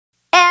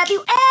Have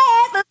you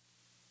ever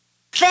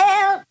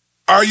felt?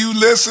 Are you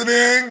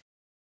listening?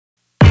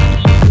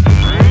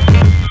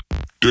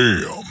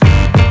 Damn.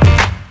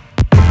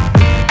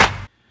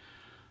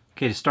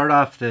 Okay, to start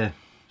off, the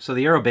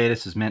Aero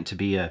Baetis is meant to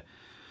be a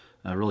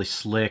really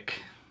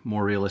slick,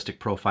 more realistic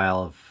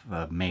profile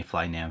of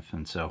mayfly nymph,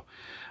 and so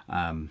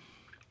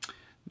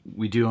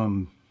we do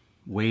them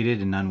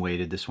weighted and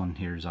unweighted. This one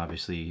here is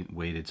obviously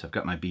weighted, so I've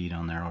got my bead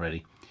on there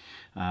already.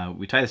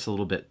 We tie this a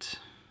little bit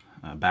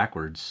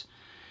backwards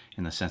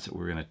in the sense that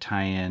we're going to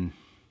tie in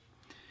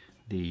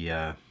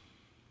the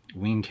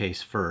wing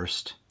case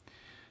first,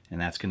 and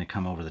that's going to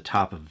come over the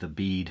top of the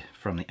bead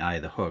from the eye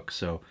of the hook.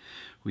 So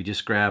we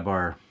just grab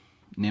our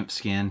nymph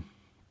skin,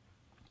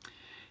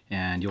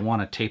 and you'll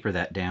want to taper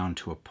that down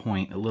to a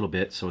point a little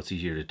bit so it's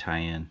easier to tie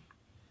in.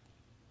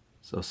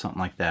 So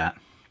something like that.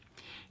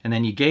 And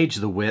then you gauge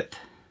the width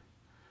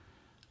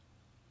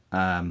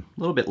a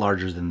little bit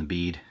larger than the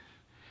bead,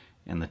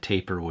 and the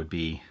taper would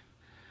be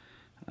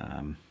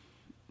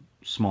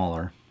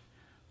smaller.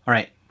 All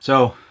right,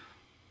 so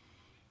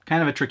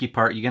kind of a tricky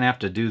part. You're gonna have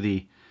to do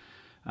the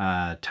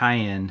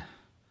tie-in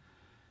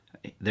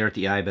there at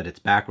the eye, but it's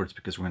backwards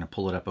because we're gonna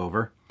pull it up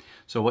over.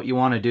 So what you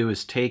want to do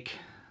is take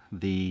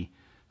the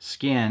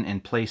skin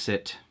and place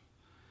it,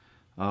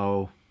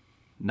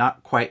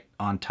 not quite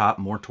on top,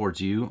 more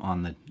towards you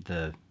on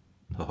the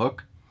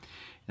hook.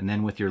 And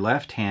then with your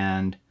left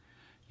hand,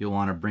 you'll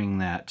want to bring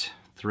that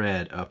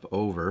thread up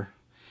over.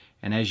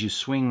 And as you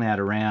swing that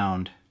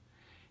around,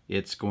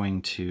 it's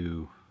going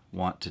to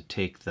want to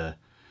take the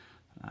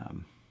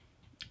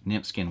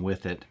nymph skin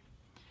with it.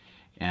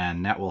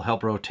 And that will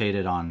help rotate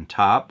it on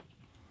top,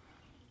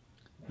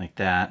 like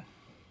that.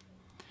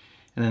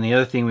 And then the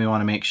other thing we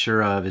want to make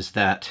sure of is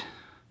that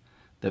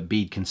the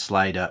bead can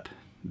slide up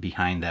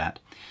behind that.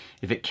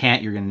 If it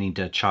can't, you're going to need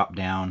to chop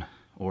down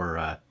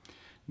or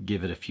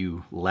give it a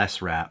few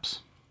less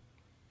wraps.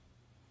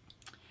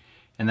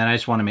 And then I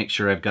just want to make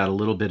sure I've got a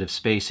little bit of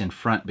space in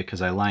front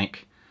because I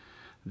like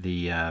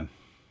the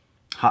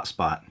hot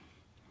spot.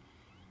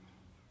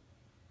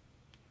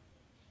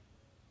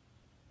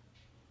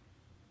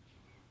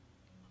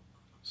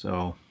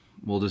 So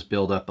we'll just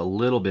build up a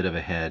little bit of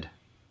a head.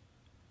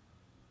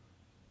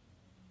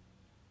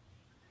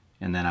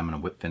 And then I'm going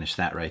to whip finish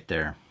that right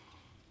there,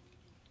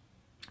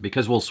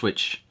 because we'll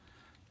switch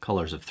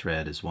colors of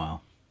thread as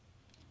well.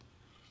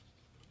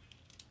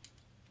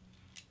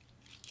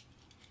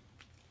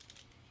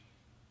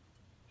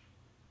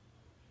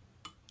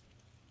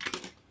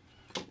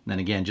 Then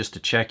again, just to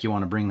check, you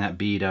want to bring that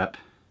bead up,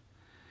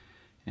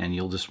 and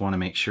you'll just want to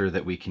make sure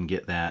that we can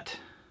get that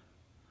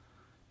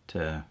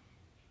to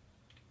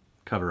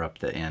cover up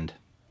the end,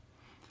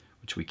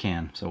 which we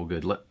can, so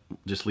good.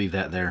 Just leave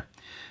that there.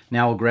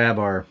 Now we'll grab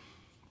our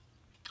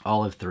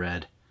olive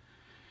thread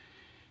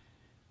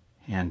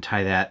and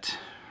tie that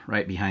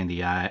right behind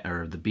the eye,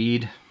 or the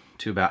bead,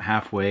 to about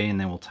halfway, and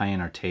then we'll tie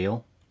in our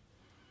tail.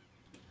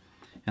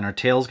 And our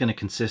tail is going to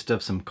consist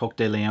of some Coq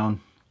de Leon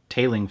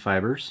tailing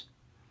fibers.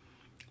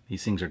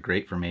 These things are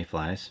great for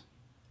mayflies.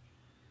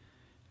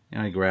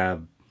 And if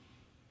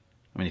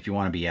you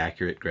want to be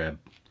accurate, grab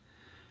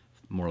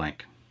more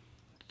like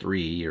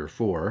 3 or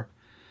 4,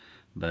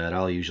 but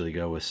I'll usually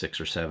go with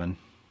 6 or 7.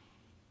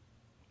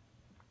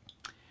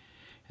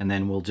 And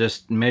then we'll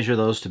just measure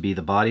those to be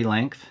the body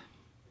length,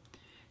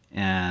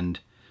 and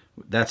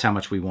that's how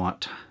much we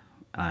want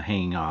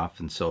hanging off,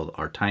 and so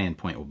our tie-in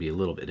point will be a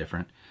little bit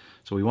different.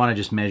 So we want to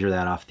just measure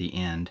that off the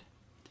end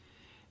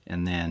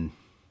and then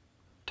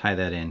tie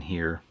that in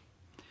here.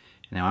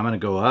 Now I'm going to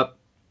go up,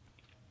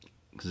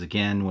 because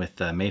again with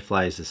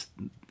mayflies,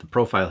 the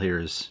profile here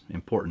is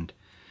important.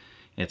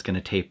 It's going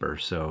to taper,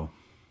 so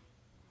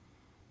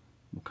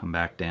we'll come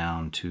back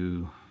down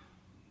to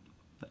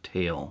the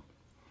tail.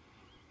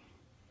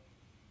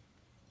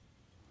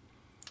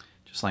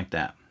 Just like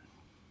that.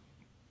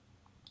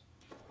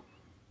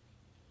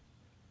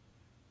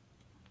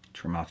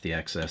 Trim off the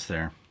excess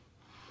there.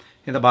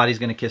 Okay, the body's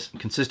going to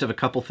consist of a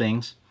couple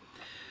things.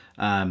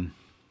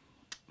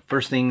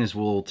 First thing is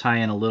we'll tie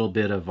in a little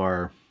bit of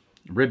our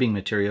ribbing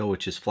material,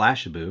 which is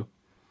Flashabou.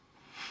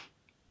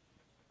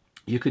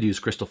 You could use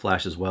crystal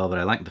flash as well, but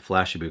I like the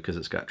Flashabou because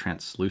it's got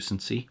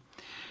translucency.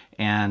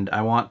 And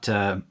I want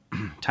to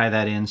tie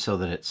that in so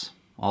that it's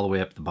all the way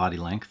up the body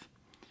length.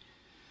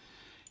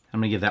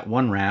 I'm going to give that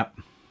one wrap,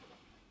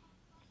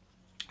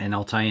 and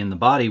I'll tie in the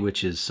body,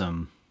 which is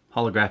some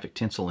holographic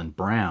tinsel in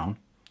brown.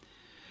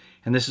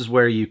 And this is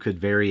where you could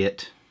vary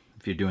it.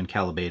 If you're doing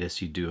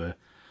calabatis, you do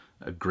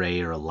a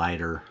gray or a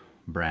lighter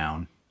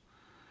brown.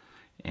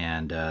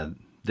 And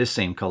this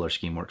same color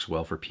scheme works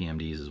well for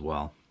PMDs as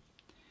well.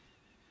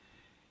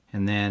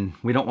 And then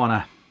we don't want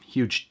a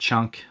huge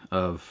chunk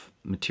of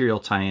material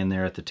tie in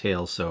there at the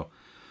tail, so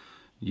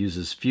use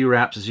as few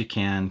wraps as you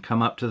can,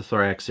 come up to the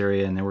thorax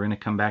area, and then we're going to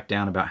come back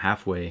down about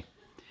halfway.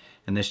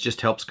 And this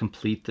just helps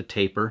complete the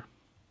taper.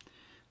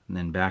 And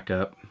then back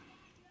up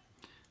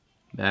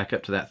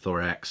to that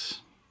thorax.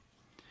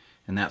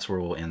 And that's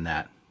where we'll end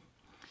that.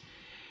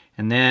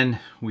 And then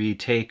we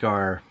take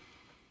our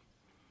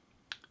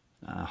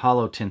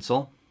Holo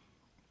tinsel,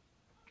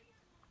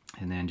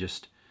 And then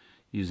just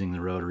using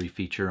the rotary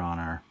feature on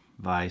our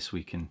vise,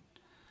 we can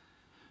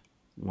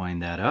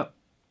wind that up.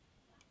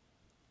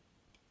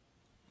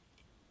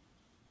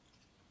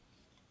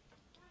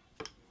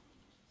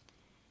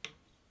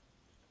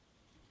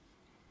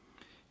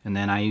 And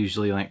then I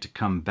usually like to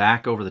come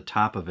back over the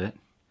top of it,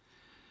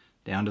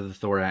 down to the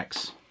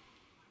thorax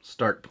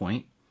start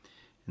point,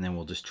 and then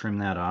we'll just trim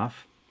that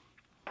off.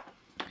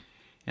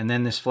 And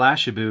then this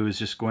Flashabou is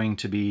just going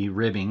to be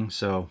ribbing,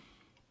 so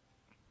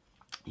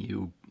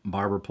you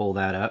barber pull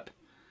that up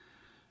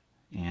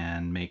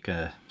and make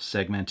a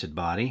segmented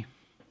body.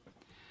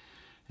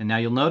 And now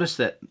you'll notice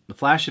that the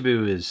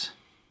Flashabou is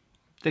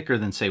thicker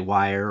than, say,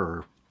 wire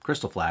or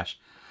crystal flash,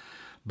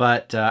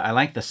 but I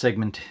like the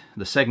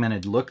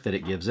segmented look that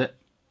it gives it.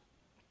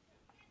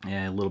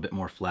 Yeah, a little bit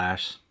more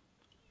flash.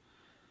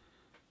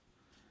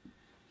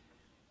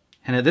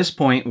 And at this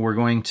point, we're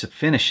going to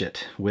finish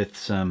it with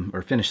some,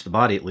 or finish the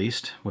body at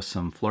least, with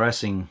some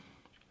fluorescing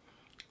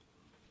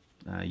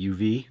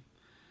UV.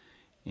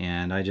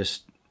 And I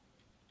just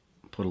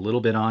put a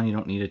little bit on, you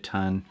don't need a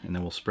ton, and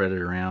then we'll spread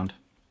it around.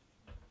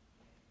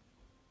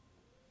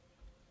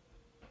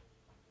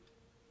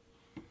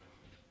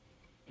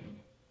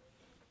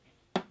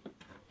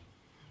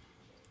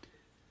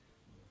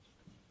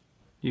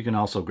 You can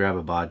also grab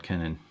a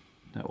bodkin and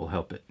that will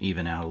help it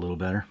even out a little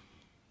better.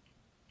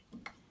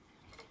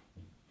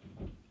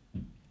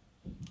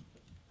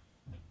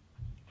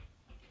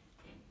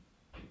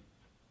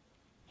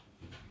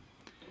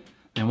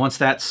 And once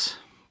that's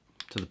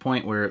to the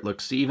point where it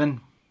looks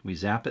even, we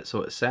zap it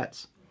so it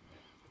sets.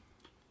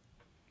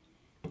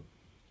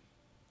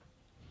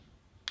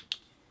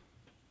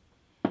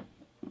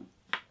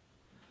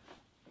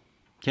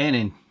 Okay, and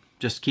in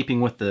just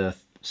keeping with the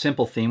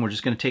simple theme, we're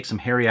just going to take some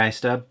Hare'e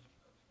stub.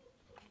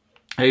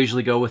 I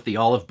usually go with the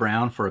olive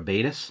brown for a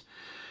Baetis.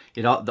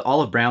 The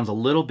olive brown's a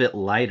little bit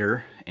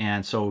lighter,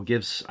 and so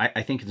gives,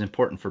 I think it's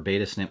important for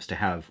Baetis nymphs to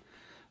have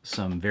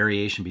some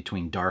variation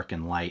between dark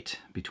and light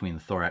between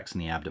the thorax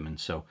and the abdomen.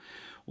 So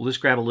we'll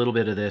just grab a little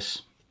bit of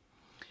this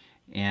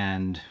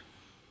and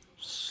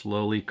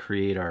slowly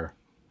create our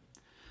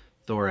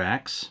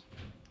thorax.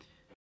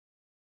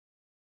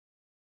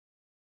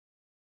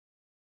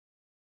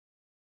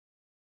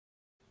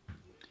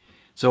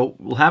 So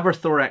we'll have our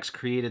thorax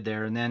created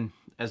there, and then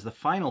as the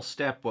final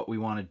step, what we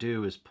want to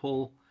do is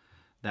pull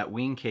that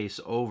wing case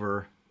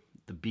over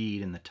the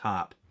bead in the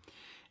top.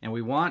 And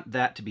we want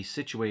that to be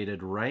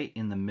situated right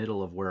in the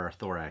middle of where our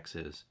thorax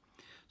is.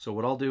 So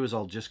what I'll do is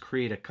I'll just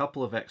create a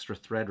couple of extra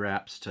thread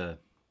wraps to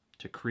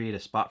create a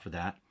spot for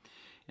that.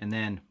 And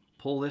then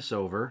pull this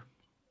over.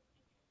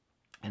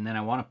 And then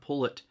I want to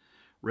pull it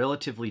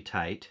relatively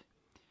tight.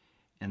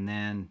 And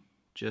then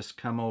just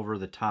come over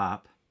the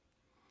top.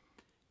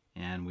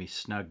 And we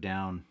snug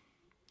down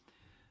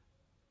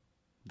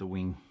the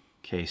wing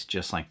case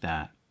just like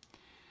that.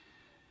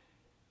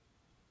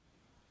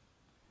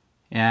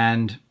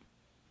 And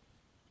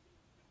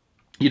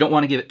you don't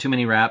want to give it too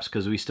many wraps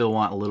because we still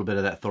want a little bit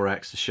of that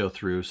thorax to show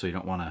through, so you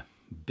don't want a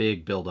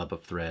big buildup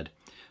of thread.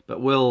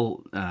 But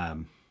we'll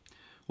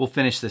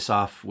finish this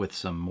off with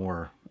some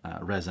more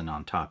resin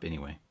on top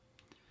anyway.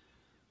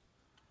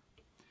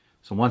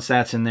 So once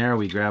that's in there,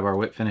 we grab our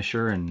whip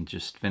finisher and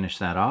just finish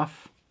that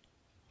off.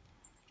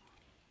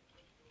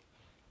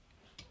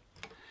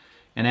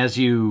 And as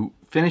you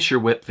finish your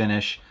whip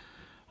finish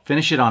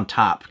it on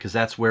top, because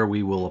that's where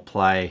we will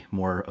apply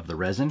more of the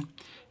resin,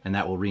 and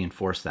that will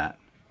reinforce that.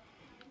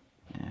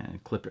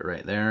 And clip it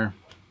right there.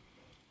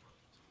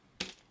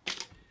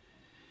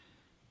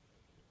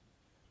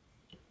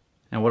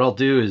 And what I'll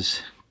do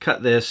is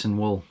cut this, and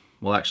we'll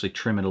actually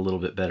trim it a little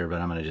bit better, but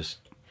I'm going to just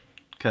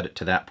cut it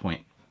to that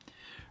point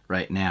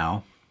right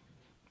now.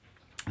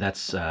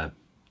 That's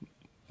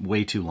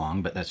way too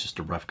long, but that's just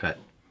a rough cut.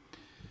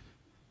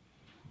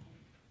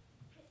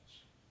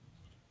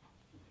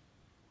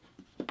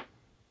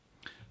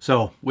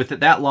 So with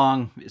it that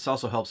long, this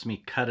also helps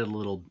me cut it a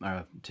little,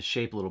 to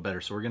shape a little better.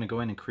 So we're going to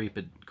go in and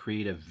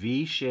create a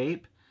V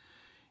shape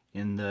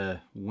in the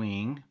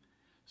wing.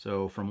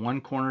 So from one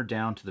corner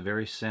down to the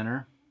very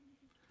center.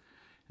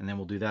 And then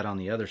we'll do that on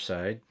the other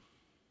side.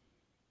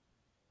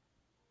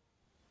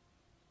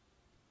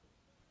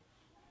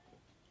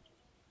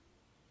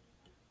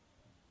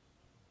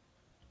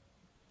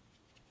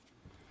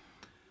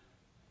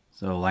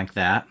 So like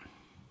that.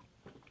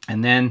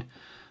 And then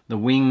the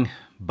wing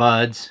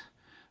buds,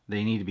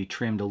 they need to be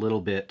trimmed a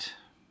little bit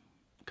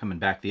coming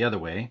back the other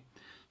way,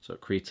 so it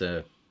creates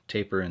a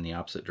taper in the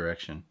opposite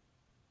direction.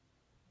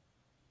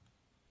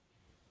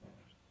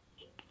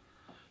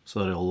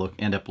 So that it'll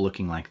end up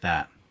looking like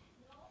that.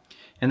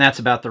 And that's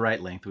about the right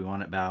length. We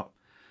want it about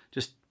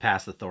just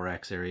past the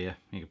thorax area.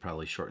 You could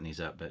probably shorten these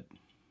up, but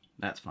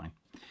that's fine.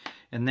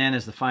 And then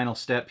as the final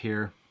step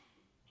here,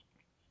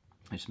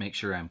 just make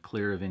sure I'm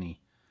clear of any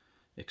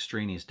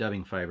extraneous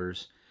dubbing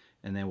fibers,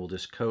 and then we'll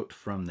just coat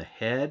from the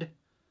head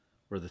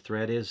where the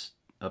thread is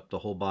up the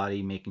whole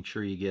body, making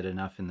sure you get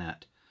enough in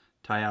that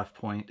tie-off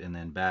point, and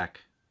then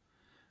back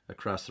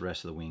across the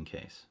rest of the wing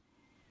case.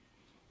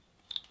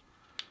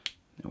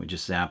 And we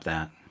just zap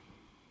that.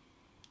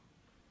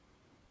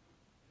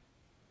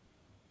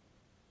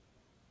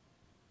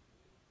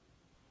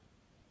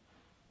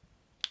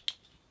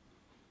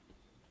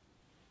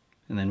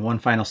 And then one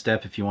final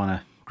step, if you want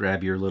to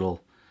grab your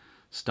little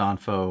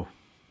Stonfo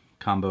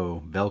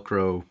combo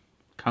Velcro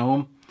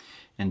comb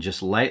and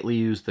just lightly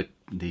use the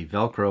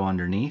Velcro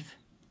underneath.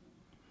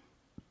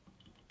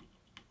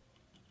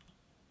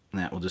 And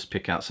that will just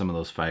pick out some of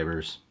those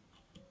fibers.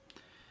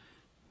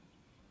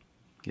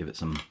 Give it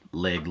some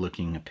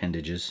leg-looking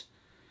appendages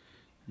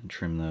and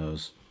trim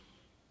those.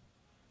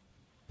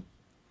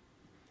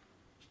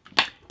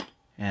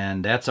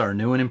 And that's our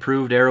new and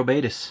improved Aero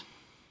Baetis.